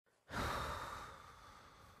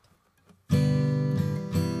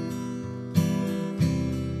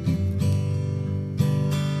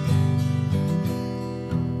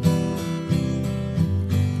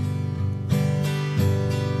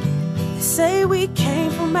say we came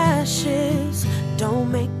from ashes,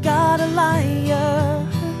 don't make God a liar.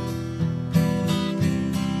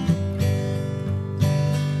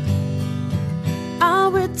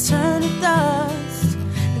 I'll return to dust,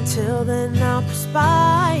 until then I'll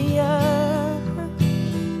perspire.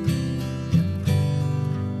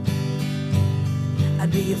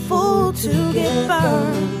 I'd be a fool to get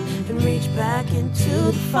burned and reach back into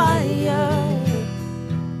the fire.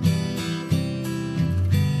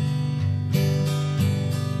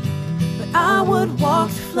 I would walk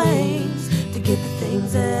the flames to get the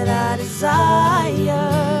things that I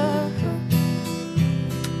desire.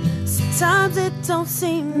 Sometimes it don't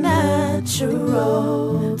seem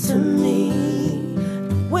natural to me.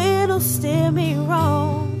 The wind will steer me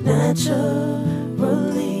wrong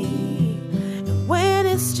naturally. And when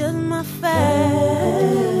it's just my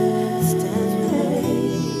fate stands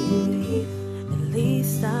with me, at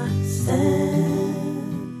least I stand.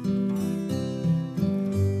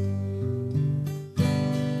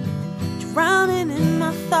 Drowning in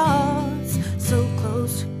my thoughts, so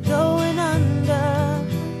close to going under.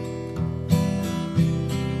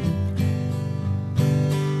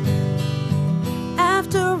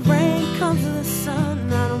 After rain comes the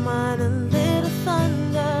sun, I don't mind a little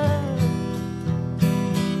thunder.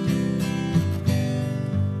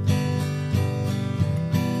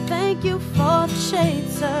 Thank you for the shade,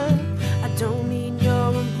 sir, I don't need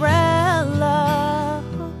your umbrella.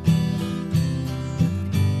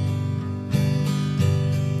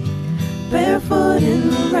 Barefoot in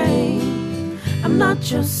the rain, I'm not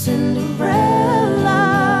your Cinderella.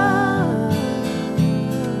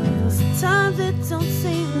 Sometimes it don't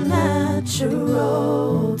seem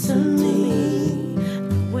natural to me.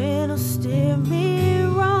 The wind will steer me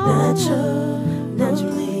wrong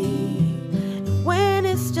naturally. And when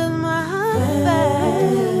it's just my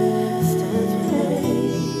fate stands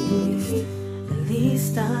with me, at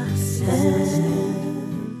least I stand.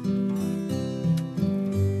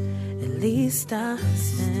 At least I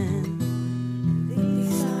stand.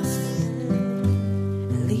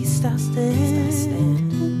 At least I stand. At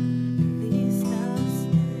least I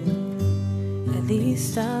stand. At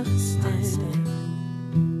least I stand.